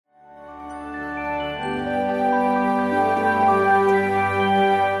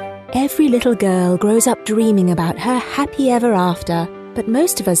Every little girl grows up dreaming about her happy ever after, but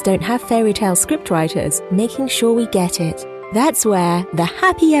most of us don't have fairy tale scriptwriters making sure we get it. That's where the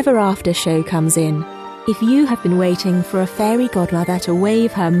Happy Ever After show comes in. If you have been waiting for a fairy godmother to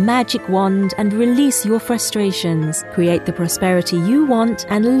wave her magic wand and release your frustrations, create the prosperity you want,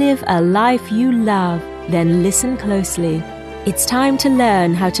 and live a life you love, then listen closely. It's time to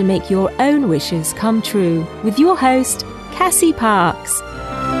learn how to make your own wishes come true with your host, Cassie Parks.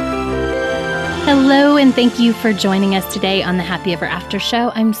 Hello, and thank you for joining us today on the Happy Ever After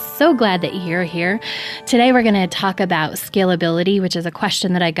show. I'm so glad that you're here. Today, we're going to talk about scalability, which is a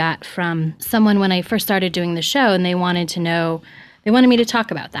question that I got from someone when I first started doing the show, and they wanted me to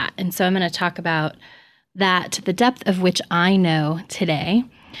talk about that. And so I'm going to talk about that to the depth of which I know today,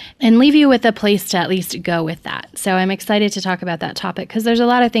 and leave you with a place to at least go with that. So I'm excited to talk about that topic because there's a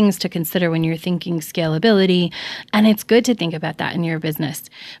lot of things to consider when you're thinking scalability, and it's good to think about that in your business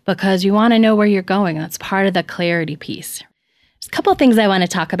because you want to know where you're going. That's part of the clarity piece. There's a couple of things I want to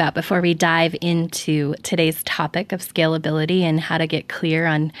talk about before we dive into today's topic of scalability and how to get clear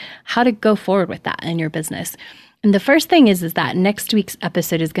on how to go forward with that in your business. And the first thing is that next week's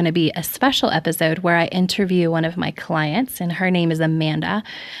episode is going to be a special episode where I interview one of my clients, and her name is Amanda.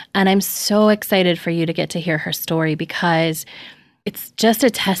 And I'm so excited for you to get to hear her story because it's just a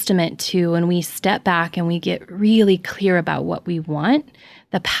testament to when we step back and we get really clear about what we want,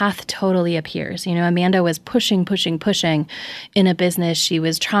 the path totally appears. You know, Amanda was pushing in a business she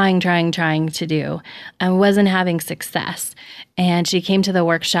was trying to do and wasn't having success. And she came to the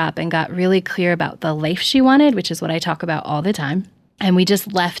workshop and got really clear about the life she wanted, which is what I talk about all the time. And we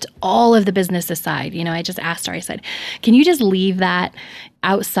just left all of the business aside. You know, I just asked her, I said, can you just leave that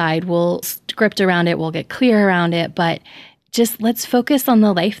outside? We'll script around it. We'll get clear around it. But just let's focus on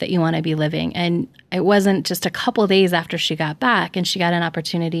the life that you want to be living. And it wasn't just a couple days after she got back and she got an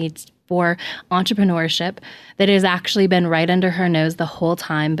opportunity for entrepreneurship that has actually been right under her nose the whole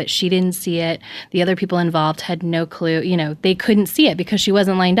time, but she didn't see it. The other people involved had no clue. You know, they couldn't see it because she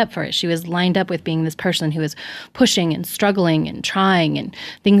wasn't lined up for it. She was lined up with being this person who was pushing and struggling and trying and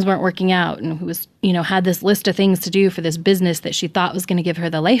things weren't working out and who was, you know, had this list of things to do for this business that she thought was going to give her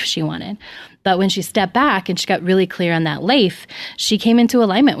the life she wanted. But when she stepped back and she got really clear on that life, she came into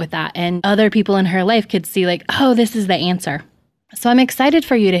alignment with that. And other people in her life could see like, oh, this is the answer. So I'm excited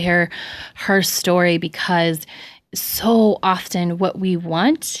for you to hear her story because so often what we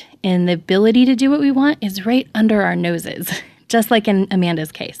want and the ability to do what we want is right under our noses, just like in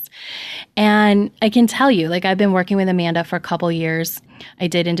Amanda's case. And I can tell you, like I've been working with Amanda for a couple years. I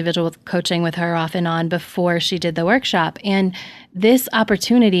did individual coaching with her off and on before she did the workshop. And this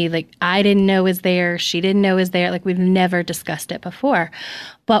opportunity, like I didn't know was there. She didn't know was there. Like we've never discussed it before.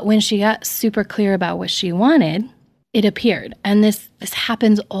 But when she got super clear about what she wanted, it appeared. And this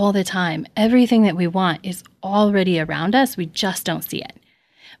happens all the time. Everything that we want is already around us. We just don't see it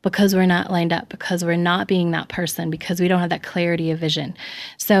because we're not lined up, because we're not being that person, because we don't have that clarity of vision.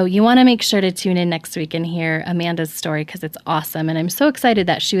 So you want to make sure to tune in next week and hear Amanda's story because it's awesome. And I'm so excited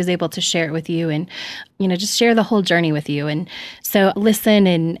that she was able to share it with you and, you know, just share the whole journey with you. And so listen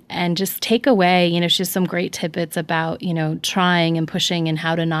and just take away, you know, she has some great tidbits about, you know, trying and pushing and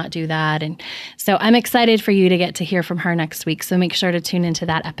how to not do that. And so I'm excited for you to get to hear from her next week. So make sure to tune into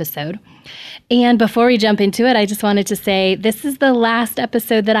that episode. And before we jump into it, I just wanted to say this is the last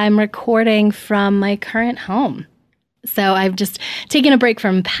episode that I'm recording from my current home. So I've just taken a break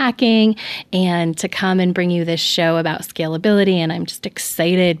from packing and to come and bring you this show about scalability. And I'm just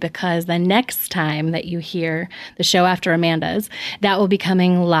excited because the next time that you hear the show after Amanda's, that will be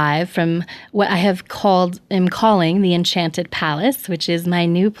coming live from what I am calling the Enchanted Palace, which is my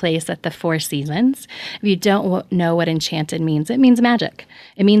new place at the Four Seasons. If you don't know what enchanted means, it means magic.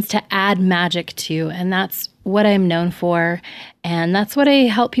 It means to add magic to, and that's what I'm known for. And that's what I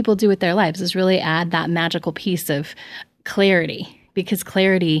help people do with their lives is really add that magical piece of clarity, because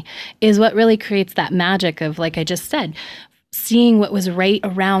clarity is what really creates that magic of, like I just said, seeing what was right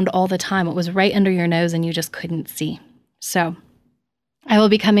around all the time, what was right under your nose and you just couldn't see. So I will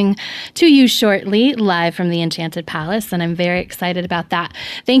be coming to you shortly, live from the Enchanted Palace, and I'm very excited about that.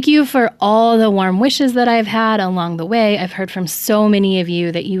 Thank you for all the warm wishes that I've had along the way. I've heard from so many of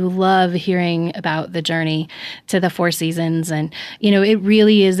you that you love hearing about the journey to the Four Seasons, and, you know, it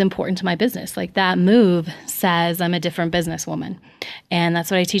really is important to my business. Like that move says I'm a different businesswoman, and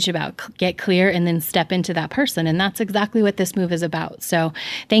that's what I teach about. Get clear and then step into that person, and that's exactly what this move is about. So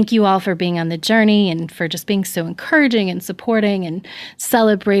thank you all for being on the journey and for just being so encouraging and supporting and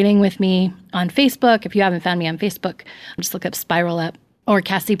celebrating with me on Facebook. If you haven't found me on Facebook, just look up Spiral Up or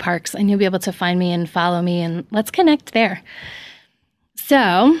Cassie Parks and you'll be able to find me and follow me and let's connect there.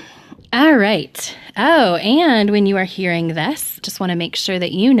 So All right. Oh, and when you are hearing this, just want to make sure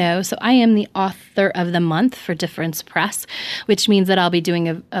that you know, so I am the author of the month for Difference Press, which means that I'll be doing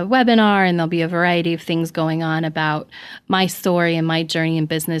a webinar, and there'll be a variety of things going on about my story and my journey in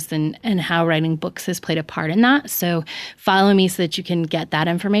business and how writing books has played a part in that. So follow me so that you can get that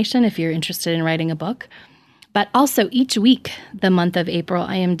information if you're interested in writing a book. But also each week, the month of April,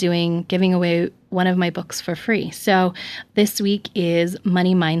 I am giving away one of my books for free. So this week is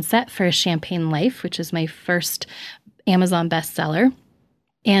Money Mindset for a Champagne Life, which is my first Amazon bestseller.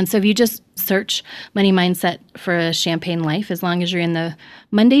 And so if you just search Money Mindset for a Champagne Life, as long as you're in the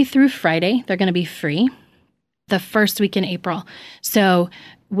Monday through Friday, they're going to be free the first week in April. So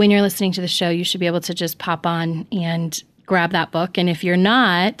when you're listening to the show, you should be able to just pop on and grab that book. And if you're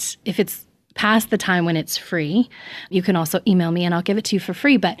not, if it's past the time when it's free, you can also email me and I'll give it to you for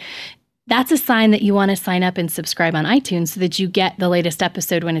free. But that's a sign that you want to sign up and subscribe on iTunes so that you get the latest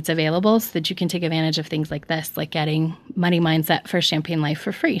episode when it's available, so that you can take advantage of things like this, like getting Money Mindset for Champagne Life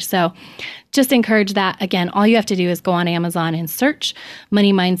for free. So just encourage that. Again, all you have to do is go on Amazon and search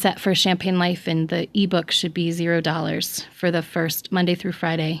Money Mindset for Champagne Life, and the ebook should be $0 for the first Monday through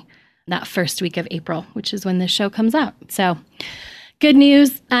Friday, that first week of April, which is when this show comes out. So good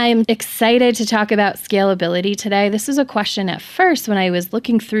news. I'm excited to talk about scalability today. This is a question at first when I was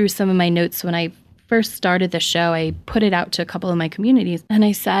looking through some of my notes when I first started the show. I put it out to a couple of my communities and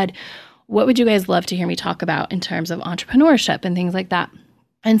I said, what would you guys love to hear me talk about in terms of entrepreneurship and things like that?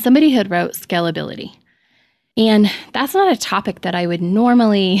 And somebody had wrote scalability. And that's not a topic that I would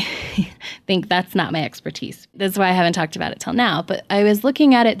normally think, that's not my expertise. That's why I haven't talked about it till now. But I was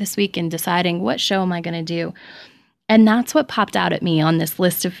looking at it this week and deciding, what show am I going to do? And that's what popped out at me on this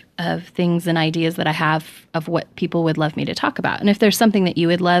list of things and ideas that I have of what people would love me to talk about. And if there's something that you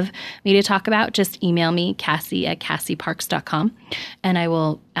would love me to talk about, just email me, Cassie@CassieParks.com, and I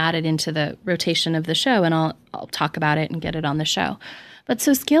will add it into the rotation of the show, and I'll talk about it and get it on the show. But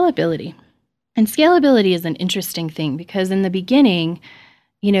so scalability. And scalability is an interesting thing because in the beginning,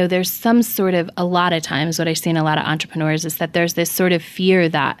 there's some sort of, a lot of times what I see in a lot of entrepreneurs is that there's this sort of fear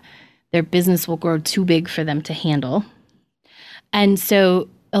that their business will grow too big for them to handle. And so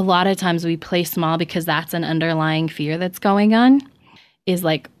a lot of times we play small because that's an underlying fear that's going on, is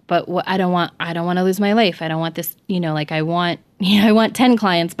like, but I don't want to lose my life. I don't want this, I want 10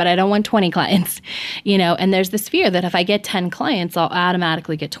 clients, but I don't want 20 clients, and there's this fear that if I get 10 clients, I'll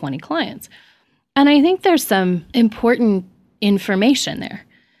automatically get 20 clients. And I think there's some important information there.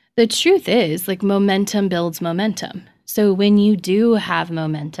 The truth is, momentum builds momentum. So when you do have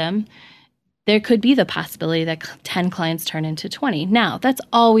momentum, there could be the possibility that 10 clients turn into 20. Now, that's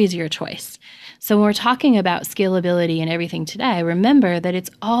always your choice. So when we're talking about scalability and everything today, remember that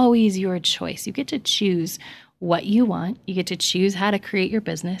it's always your choice. You get to choose what you want. You get to choose how to create your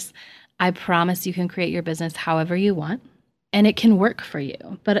business. I promise you can create your business however you want, and it can work for you.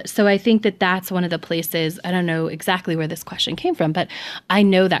 But so I think that that's one of the places, I don't know exactly where this question came from, but I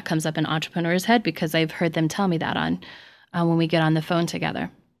know that comes up in entrepreneurs' head because I've heard them tell me that when we get on the phone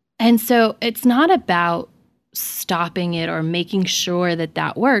together. And so it's not about stopping it or making sure that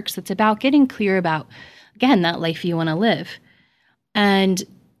that works. It's about getting clear about, again, that life you want to live. And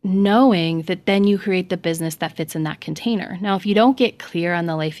knowing that then you create the business that fits in that container. Now, if you don't get clear on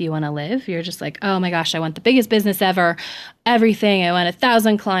the life you want to live, you're just like, oh my gosh, I want the biggest business ever, everything. I want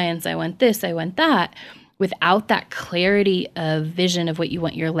 1,000 clients. I want this, I want that. Without that clarity of vision of what you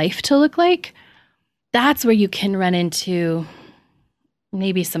want your life to look like, that's where you can run into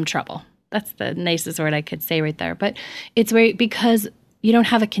maybe some trouble. That's the nicest word I could say right there. But it's because you don't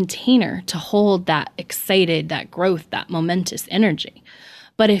have a container to hold that excited, that growth, that momentous energy.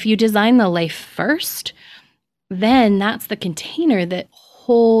 But if you design the life first, then that's the container that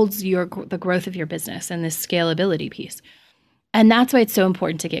holds the growth of your business and this scalability piece. And that's why it's so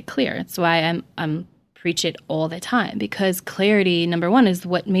important to get clear. It's why I'm preach it all the time, because clarity, number one, is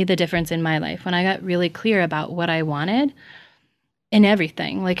what made the difference in my life. When I got really clear about what I wanted in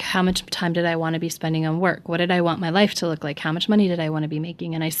everything, like how much time did I want to be spending on work? What did I want my life to look like? How much money did I want to be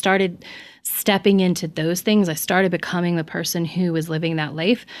making? And I started stepping into those things. I started becoming the person who was living that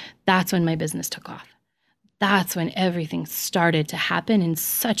life. That's when my business took off. That's when everything started to happen in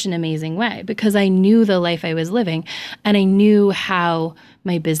such an amazing way, because I knew the life I was living and I knew how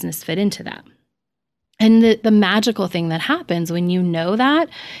my business fit into that. And the magical thing that happens when you know that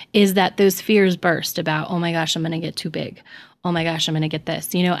is that those fears burst about, oh my gosh, I'm going to get too big. Oh my gosh, I'm going to get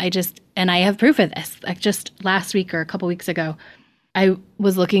this. And I have proof of this. Like just last week or a couple weeks ago, I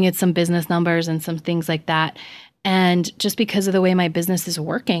was looking at some business numbers and some things like that. And just because of the way my business is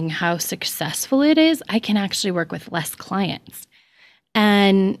working, how successful it is, I can actually work with less clients.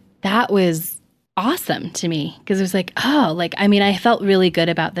 And that was awesome to me because it was like, oh, like, I mean, I felt really good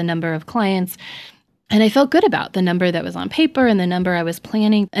about the number of clients and I felt good about the number that was on paper and the number I was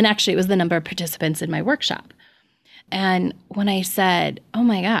planning. And actually, it was the number of participants in my workshop. And when I said, oh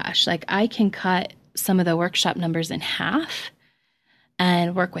my gosh, like I can cut some of the workshop numbers in half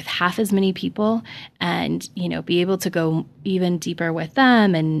and work with half as many people and, you know, be able to go even deeper with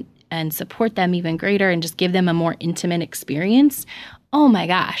them and support them even greater and just give them a more intimate experience. Oh my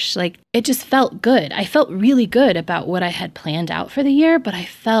gosh, like it just felt good. I felt really good about what I had planned out for the year, but I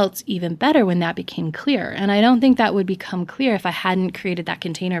felt even better when that became clear. And I don't think that would become clear if I hadn't created that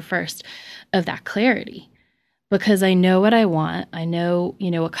container first of that clarity. Because I know what I want. I know, you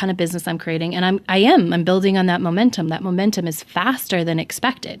know, what kind of business I'm creating. And I'm building on that momentum. That momentum is faster than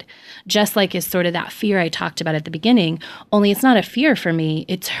expected. Just like is sort of that fear I talked about at the beginning, only it's not a fear for me.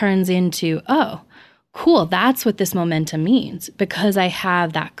 It turns into, oh, cool, that's what this momentum means. Because I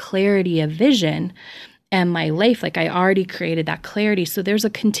have that clarity of vision and my life, like I already created that clarity. So there's a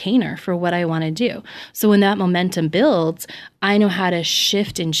container for what I want to do. So when that momentum builds, I know how to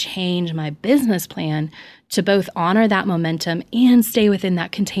shift and change my business plan to both honor that momentum and stay within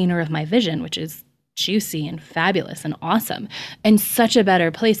that container of my vision, which is juicy and fabulous and awesome and such a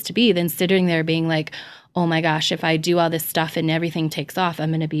better place to be than sitting there being like, oh my gosh, if I do all this stuff and everything takes off,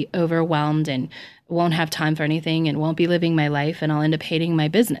 I'm going to be overwhelmed and won't have time for anything and won't be living my life and I'll end up hating my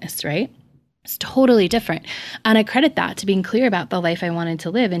business, right? It's totally different. And I credit that to being clear about the life I wanted to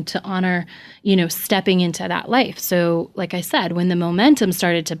live and to honor, you know, stepping into that life. So like I said, when the momentum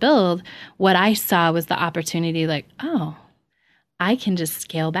started to build, what I saw was the opportunity like, oh, I can just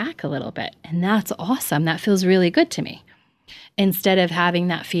scale back a little bit. And that's awesome. That feels really good to me. Instead of having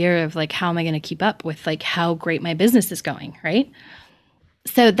that fear of like, how am I going to keep up with like how great my business is going, right?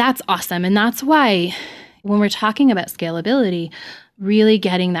 So that's awesome. And that's why when we're talking about scalability, really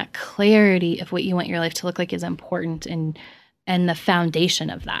getting that clarity of what you want your life to look like is important and the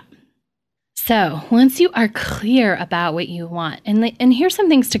foundation of that. So once you are clear about what you want, and here's some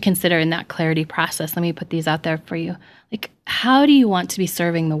things to consider in that clarity process. Let me put these out there for you. Like, how do you want to be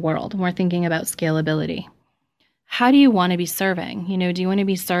serving the world when we're thinking about scalability? How do you want to be serving? You know, do you want to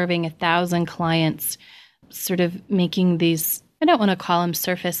be serving 1,000 clients, sort of making these, I don't want to call them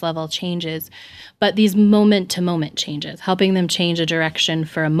surface level changes, but these moment to moment changes, helping them change a direction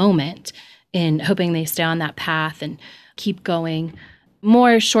for a moment and hoping they stay on that path and keep going.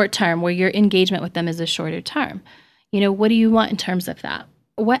 More short term, where your engagement with them is a shorter term. You know, what do you want in terms of that?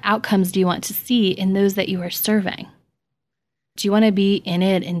 What outcomes do you want to see in those that you are serving? Do you want to be in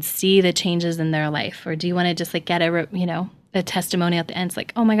it and see the changes in their life? Or do you want to just like get a testimony at the end? It's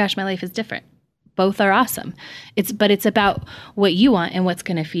like, oh my gosh, my life is different. Both are awesome. But it's about what you want and what's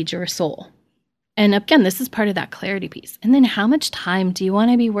going to feed your soul. And again, this is part of that clarity piece. And then how much time do you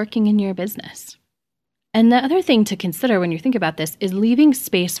want to be working in your business? And the other thing to consider when you think about this is leaving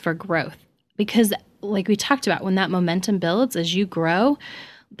space for growth. Because like we talked about, when that momentum builds, as you grow,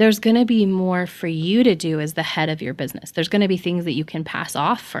 there's going to be more for you to do as the head of your business. There's going to be things that you can pass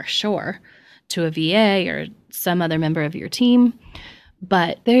off for sure to a VA or some other member of your team.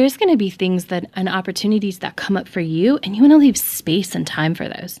 But there is going to be things and opportunities that come up for you, and you want to leave space and time for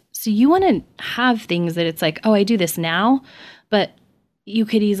those. So you want to have things that it's like, oh, I do this now, but you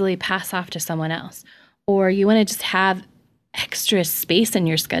could easily pass off to someone else. Or you want to just have extra space in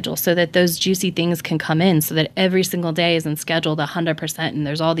your schedule so that those juicy things can come in, so that every single day isn't scheduled 100% and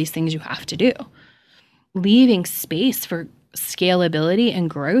there's all these things you have to do. Leaving space for scalability and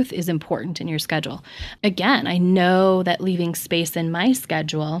growth is important in your schedule. Again, I know that leaving space in my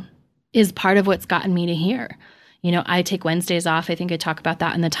schedule is part of what's gotten me to here. You know, I take Wednesdays off. I think I talk about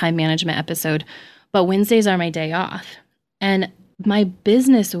that in the time management episode, but Wednesdays are my day off. And my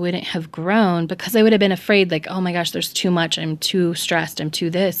business wouldn't have grown because I would have been afraid like, oh my gosh, there's too much. I'm too stressed. I'm too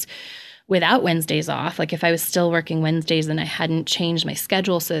this. Without Wednesdays off, like if I was still working Wednesdays and I hadn't changed my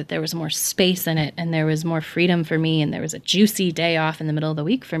schedule so that there was more space in it and there was more freedom for me and there was a juicy day off in the middle of the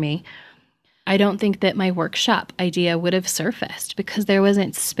week for me, I don't think that my workshop idea would have surfaced because there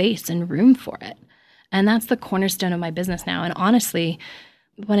wasn't space and room for it. And that's the cornerstone of my business now. And honestly,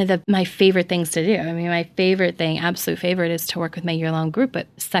 one of my favorite things to do. I mean, my favorite thing, absolute favorite, is to work with my year-long group. But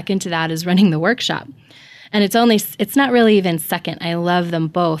second to that is running the workshop. And it's not really even second. I love them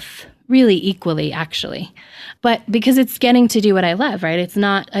both really equally, actually. But because it's getting to do what I love, right? It's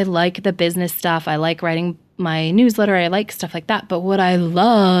not, I like the business stuff. I like writing my newsletter. I like stuff like that. But what I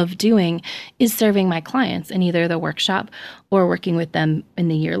love doing is serving my clients in either the workshop or working with them in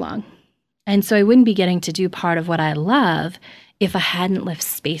the year-long. And so I wouldn't be getting to do part of what I love if I hadn't left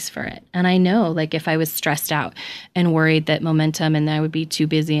space for it. And I know, like, if I was stressed out and worried that momentum and I would be too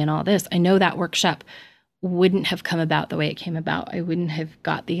busy and all this, I know that workshop wouldn't have come about the way it came about. I wouldn't have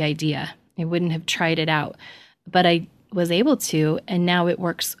got the idea. I wouldn't have tried it out. But I was able to, and now it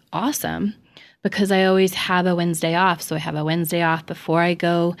works awesome because I always have a Wednesday off. So I have a Wednesday off before I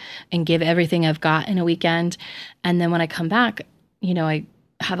go and give everything I've got in a weekend. And then when I come back, I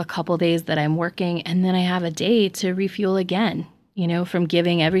have a couple days that I'm working, and then I have a day to refuel again, from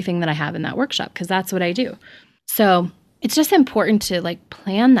giving everything that I have in that workshop, because that's what I do. So it's just important to like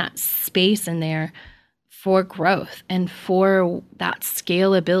plan that space in there for growth and for that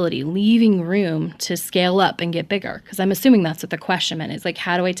scalability, leaving room to scale up and get bigger. Because I'm assuming that's what the question meant, is like,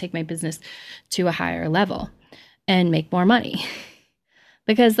 how do I take my business to a higher level and make more money?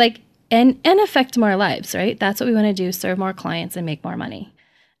 Because and affect more lives, right? That's what we want to do, serve more clients and make more money.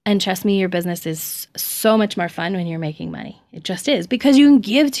 And trust me, your business is so much more fun when you're making money. It just is, because you can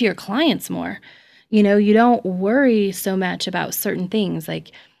give to your clients more. You don't worry so much about certain things. Like,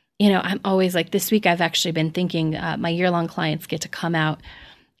 I'm always like, this week I've actually been thinking my year-long clients get to come out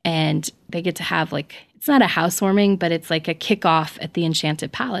and they get to have it's not a housewarming, but it's like a kickoff at the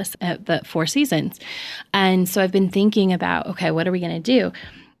Enchanted Palace at the Four Seasons. And so I've been thinking about, okay, what are we going to do?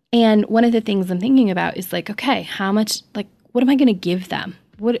 And one of the things I'm thinking about is like, okay, how much, what am I going to give them?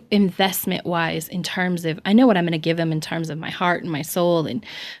 What investment-wise, in terms of, I know what I'm going to give them in terms of my heart and my soul and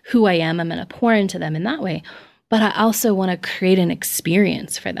who I am. I'm going to pour into them in that way. But I also want to create an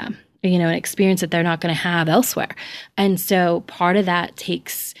experience for them, an experience that they're not going to have elsewhere. And so part of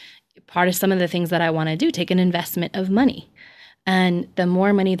some of the things that I want to do, take an investment of money. And the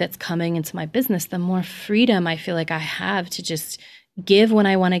more money that's coming into my business, the more freedom I feel like I have to just give when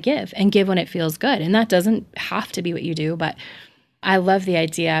I want to give and give when it feels good. And that doesn't have to be what you do, but I love the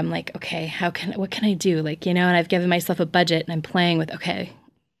idea. I'm like, okay, what can I do? And I've given myself a budget and I'm playing with, okay,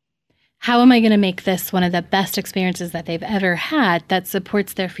 how am I going to make this one of the best experiences that they've ever had that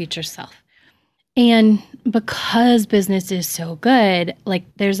supports their future self? And because business is so good,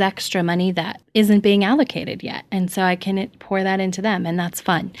 there's extra money that isn't being allocated yet. And so I can pour that into them, and that's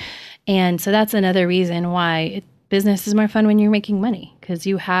fun. And so that's another reason why business is more fun when you're making money, because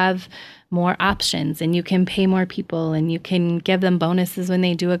you have more options and you can pay more people and you can give them bonuses when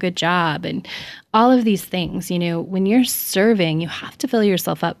they do a good job and all of these things. When you're serving, you have to fill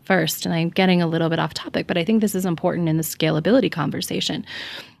yourself up first. And I'm getting a little bit off topic, but I think this is important in the scalability conversation.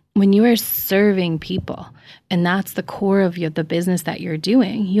 When you are serving people, and that's the core of the business that you're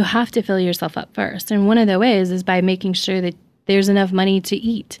doing, you have to fill yourself up first. And one of the ways is by making sure that there's enough money to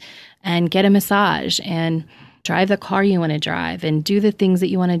eat and get a massage and drive the car you want to drive and do the things that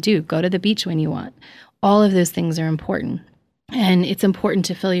you want to do, go to the beach when you want. All of those things are important. And it's important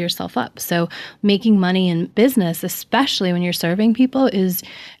to fill yourself up. So making money in business, especially when you're serving people, is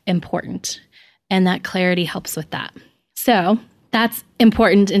important. And that clarity helps with that. So that's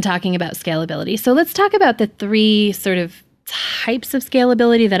important in talking about scalability. So let's talk about the three sort of types of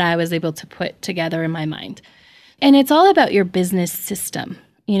scalability that I was able to put together in my mind. And it's all about your business system.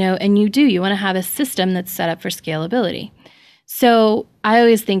 And you want to have a system that's set up for scalability. So I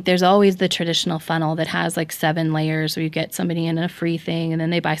always think there's always the traditional funnel that has 7 layers where you get somebody in a free thing and then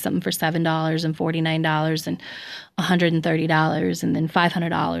they buy something for $7 and $49 and $130 and then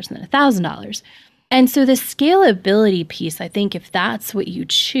 $500 and then $1,000. And so the scalability piece, I think if that's what you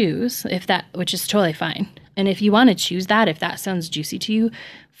choose, which is totally fine. And if you want to choose that, if that sounds juicy to you,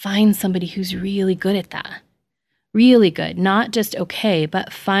 find somebody who's really good at that. Really good, not just okay,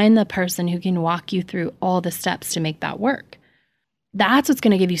 but find the person who can walk you through all the steps to make that work. That's what's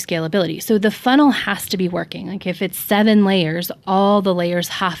going to give you scalability. So the funnel has to be working. If it's 7 layers, all the layers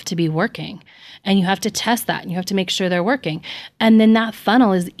have to be working. And you have to test that and you have to make sure they're working. And then that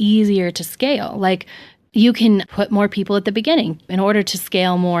funnel is easier to scale. You can put more people at the beginning in order to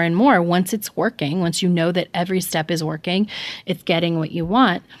scale more and more. Once it's working, once you know that every step is working, it's getting what you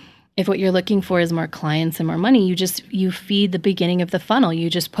want. If what you're looking for is more clients and more money, you feed the beginning of the funnel. You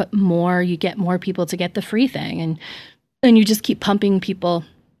just put more, you get more people to get the free thing. And you just keep pumping people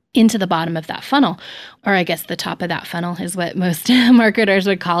into the bottom of that funnel. Or I guess the top of that funnel is what most marketers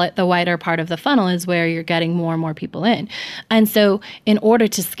would call it. The wider part of the funnel is where you're getting more and more people in. And so in order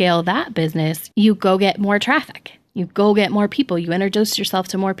to scale that business, you go get more traffic. You go get more people. You introduce yourself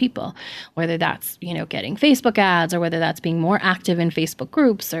to more people, whether that's, getting Facebook ads or whether that's being more active in Facebook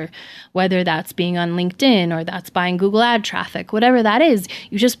groups or whether that's being on LinkedIn or that's buying Google ad traffic, whatever that is,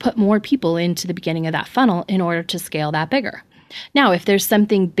 you just put more people into the beginning of that funnel in order to scale that bigger. Now, if there's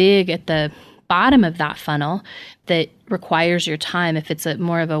something big at the bottom of that funnel that requires your time, if it's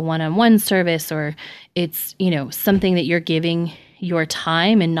more of a one-on-one service or it's, something that you're giving your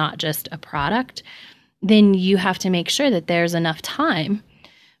time and not just a product, then you have to make sure that there's enough time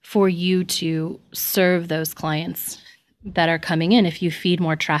for you to serve those clients that are coming in. If you feed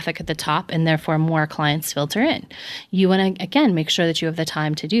more traffic at the top and therefore more clients filter in, you want to, again, make sure that you have the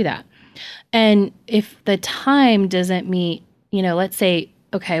time to do that. And if the time doesn't meet, let's say,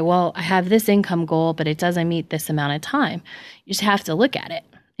 okay, well, I have this income goal, but it doesn't meet this amount of time. You just have to look at it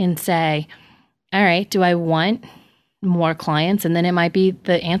and say, all right, do I want more clients? And then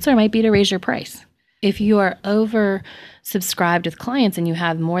the answer might be to raise your price. If you are oversubscribed with clients and you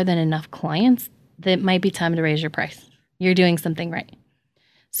have more than enough clients, that might be time to raise your price. You're doing something right.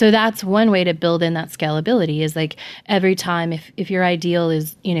 So that's one way to build in that scalability, is like every time, if your ideal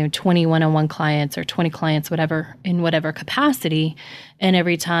is, 20 one-on-one clients or 20 clients, whatever, in whatever capacity, and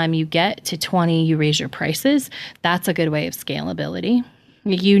every time you get to 20, you raise your prices, that's a good way of scalability.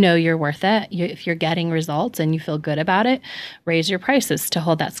 You're worth it. If you're getting results and you feel good about it, raise your prices to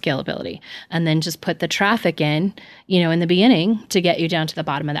hold that scalability. And then just put the traffic in, in the beginning to get you down to the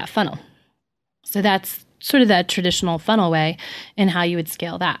bottom of that funnel. So that's sort of that traditional funnel way and how you would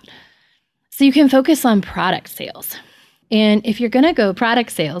scale that. So you can focus on product sales. And if you're going to go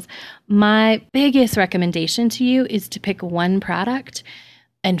product sales, my biggest recommendation to you is to pick one product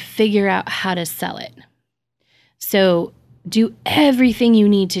and figure out how to sell it. So do everything you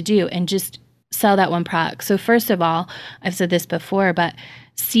need to do and just sell that one product. So first of all, I've said this before, but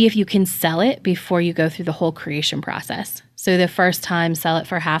see if you can sell it before you go through the whole creation process. So the first time, sell it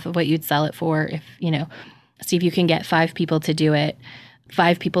for half of what you'd sell it for. See if you can get 5 people to do it,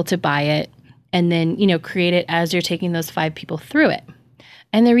 5 people to buy it, and then, create it as you're taking those 5 people through it.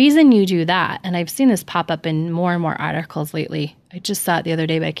 And the reason you do that, and I've seen this pop up in more and more articles lately, I just saw it the other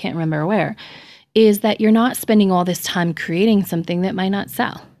day, but I can't remember where, is that you're not spending all this time creating something that might not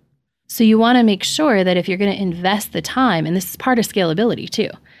sell. So you want to make sure that if you're going to invest the time, and this is part of scalability too,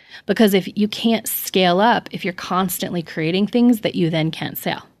 because if you can't scale up, if you're constantly creating things that you then can't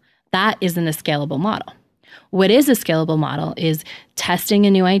sell, that isn't a scalable model. What is a scalable model is testing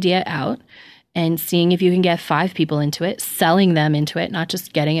a new idea out and seeing if you can get 5 people into it, selling them into it, not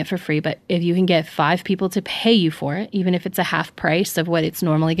just getting it for free, but if you can get 5 people to pay you for it, even if it's a half price of what it's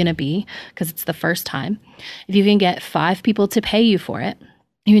normally going to be, because it's the first time. If you can get 5 people to pay you for it,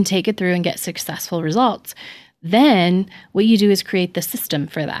 you can take it through and get successful results. Then what you do is create the system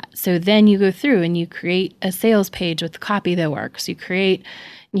for that. So then you go through and you create a sales page with copy that works.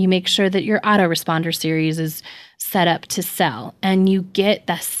 You make sure that your autoresponder series is set up to sell, and you get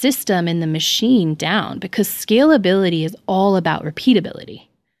that system in the machine down, because scalability is all about repeatability,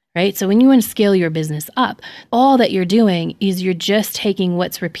 right? So when you want to scale your business up, all that you're doing is you're just taking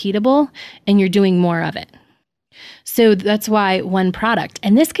what's repeatable and you're doing more of it. So that's why one product,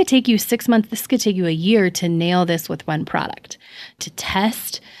 and this could take you 6 months, this could take you a year to nail this with one product, to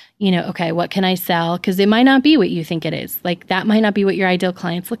test, okay, what can I sell? Because it might not be what you think it is. Like that might not be what your ideal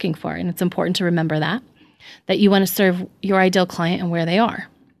client's looking for. And it's important to remember that you want to serve your ideal client and where they are.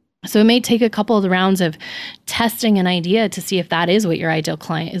 So it may take a couple of rounds of testing an idea to see if that is what your ideal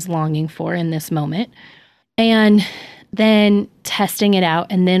client is longing for in this moment. And then testing it out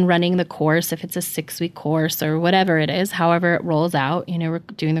and then running the course, if it's a 6-week course or whatever it is, however it rolls out, we're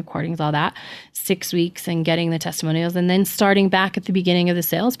doing the recordings, all that, 6 weeks and getting the testimonials, and then starting back at the beginning of the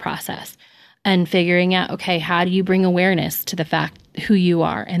sales process and figuring out, okay, how do you bring awareness to the fact who you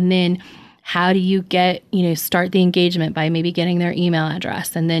are? And then how do you get, start the engagement by maybe getting their email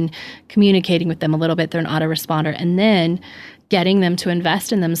address and then communicating with them a little bit through an autoresponder, and then getting them to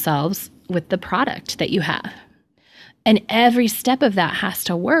invest in themselves with the product that you have. And every step of that has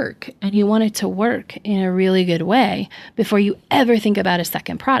to work, and you want it to work in a really good way before you ever think about a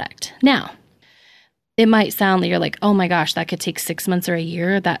second product. Now, it might sound that you're like, oh my gosh, that could take 6 months or a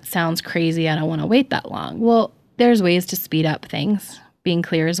year. That sounds crazy. I don't want to wait that long. Well, there's ways to speed up things. Being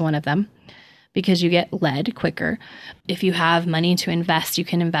clear is one of them, because you get led quicker. If you have money to invest, you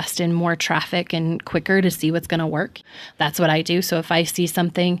can invest in more traffic and quicker to see what's going to work. That's what I do. So if I see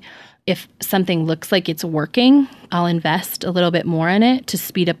if something looks like it's working, I'll invest a little bit more in it to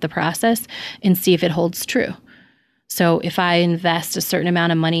speed up the process and see if it holds true. So if I invest a certain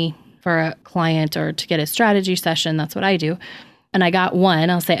amount of money for a client or to get a strategy session, that's what I do, and I got one,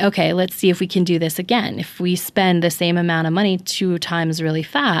 I'll say, okay, let's see if we can do this again. If we spend the same amount of money 2 times really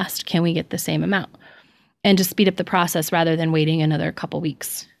fast, can we get the same amount? And to speed up the process rather than waiting another couple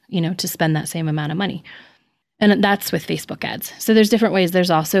weeks, to spend that same amount of money. And that's with Facebook ads. So there's different ways.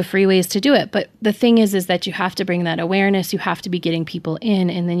 There's also free ways to do it. But the thing is that you have to bring that awareness. You have to be getting people in,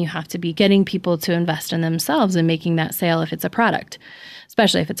 and then you have to be getting people to invest in themselves and making that sale if it's a product,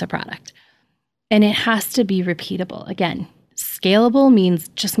 especially if it's a product. And it has to be repeatable. Again, scalable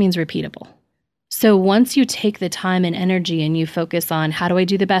just means repeatable. So once you take the time and energy and you focus on how do I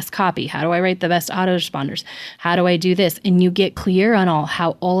do the best copy? How do I write the best autoresponders? How do I do this? And you get clear on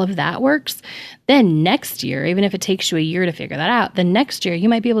how all of that works, then next year, even if it takes you a year to figure that out, then next year you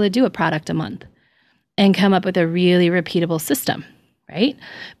might be able to do a product a month and come up with a really repeatable system, right?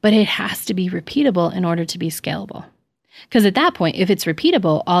 But it has to be repeatable in order to be scalable. Because at that point, if it's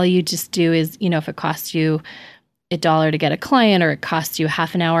repeatable, all you just do is, if it costs you $1 to get a client, or it costs you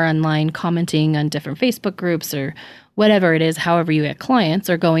half an hour online commenting on different Facebook groups or whatever it is, however you get clients,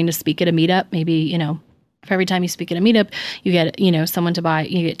 or going to speak at a meetup, maybe, for every time you speak at a meetup, you get, someone to buy,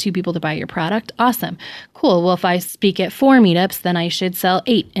 you get 2 people to buy your product. Awesome. Cool. Well, if I speak at 4 meetups, then I should sell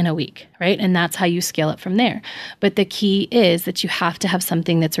 8 in a week, right? And that's how you scale it from there. But the key is that you have to have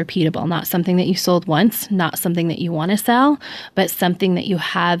something that's repeatable, not something that you sold once, not something that you want to sell, but something that you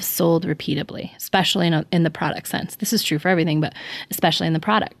have sold repeatably, especially in the product sense. This is true for everything, but especially in the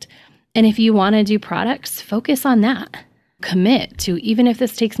product. And if you want to do products, focus on that. Commit to, even if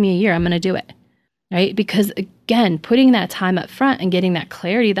this takes me a year, I'm going to do it. Right? Because again, putting that time up front and getting that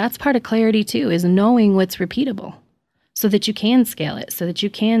clarity, that's part of clarity too, is knowing what's repeatable so that you can scale it, so that you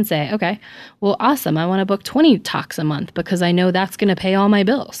can say, okay, well, awesome. I want to book 20 talks a month because I know that's going to pay all my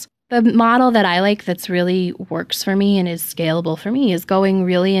bills. The model that I like that's really works for me and is scalable for me is going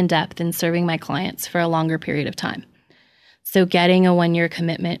really in depth and serving my clients for a longer period of time. So getting a 1-year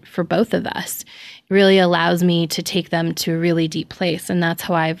commitment for both of us really allows me to take them to a really deep place. And that's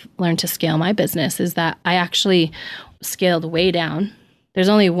how I've learned to scale my business, is that I actually scaled way down. There's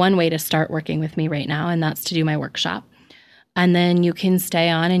only one way to start working with me right now, and that's to do my workshop. And then you can stay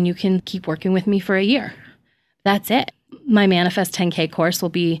on and you can keep working with me for a year. That's it. My Manifest 10K course is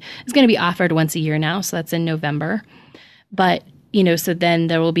going to be offered once a year now. So that's in November. But, so then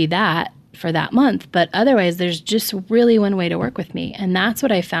there will be that for that month. But otherwise, there's just really one way to work with me. And that's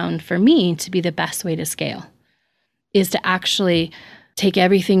what I found for me to be the best way to scale, is to actually take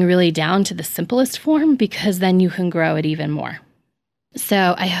everything really down to the simplest form, because then you can grow it even more.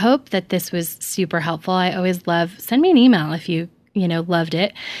 So I hope that this was super helpful. I always send me an email if you loved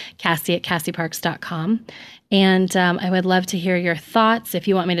it, Cassie@CassieParks.com. And I would love to hear your thoughts. If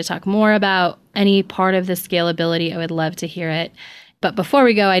you want me to talk more about any part of the scalability, I would love to hear it. But before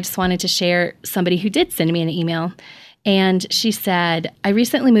we go, I just wanted to share somebody who did send me an email. And she said, I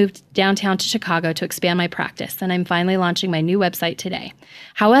recently moved downtown to Chicago to expand my practice, and I'm finally launching my new website today.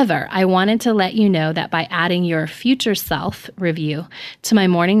 However, I wanted to let you know that by adding your future self review to my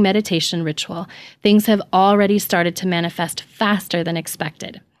morning meditation ritual, things have already started to manifest faster than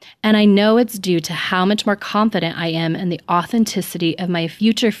expected. And I know it's due to how much more confident I am in the authenticity of my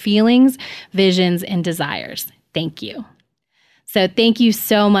future feelings, visions, and desires. Thank you. So thank you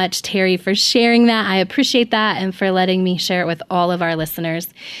so much, Terry, for sharing that. I appreciate that, and for letting me share it with all of our listeners.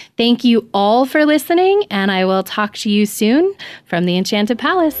 Thank you all for listening, and I will talk to you soon from the Enchanted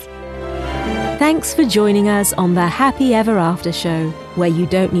Palace. Thanks for joining us on the Happy Ever After show, where you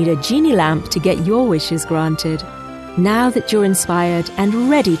don't need a genie lamp to get your wishes granted. Now that you're inspired and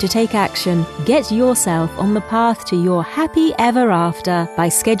ready to take action, get yourself on the path to your happy ever after by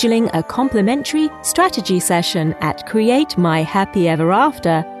scheduling a complimentary strategy session at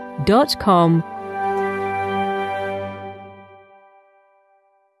createmyhappyeverafter.com.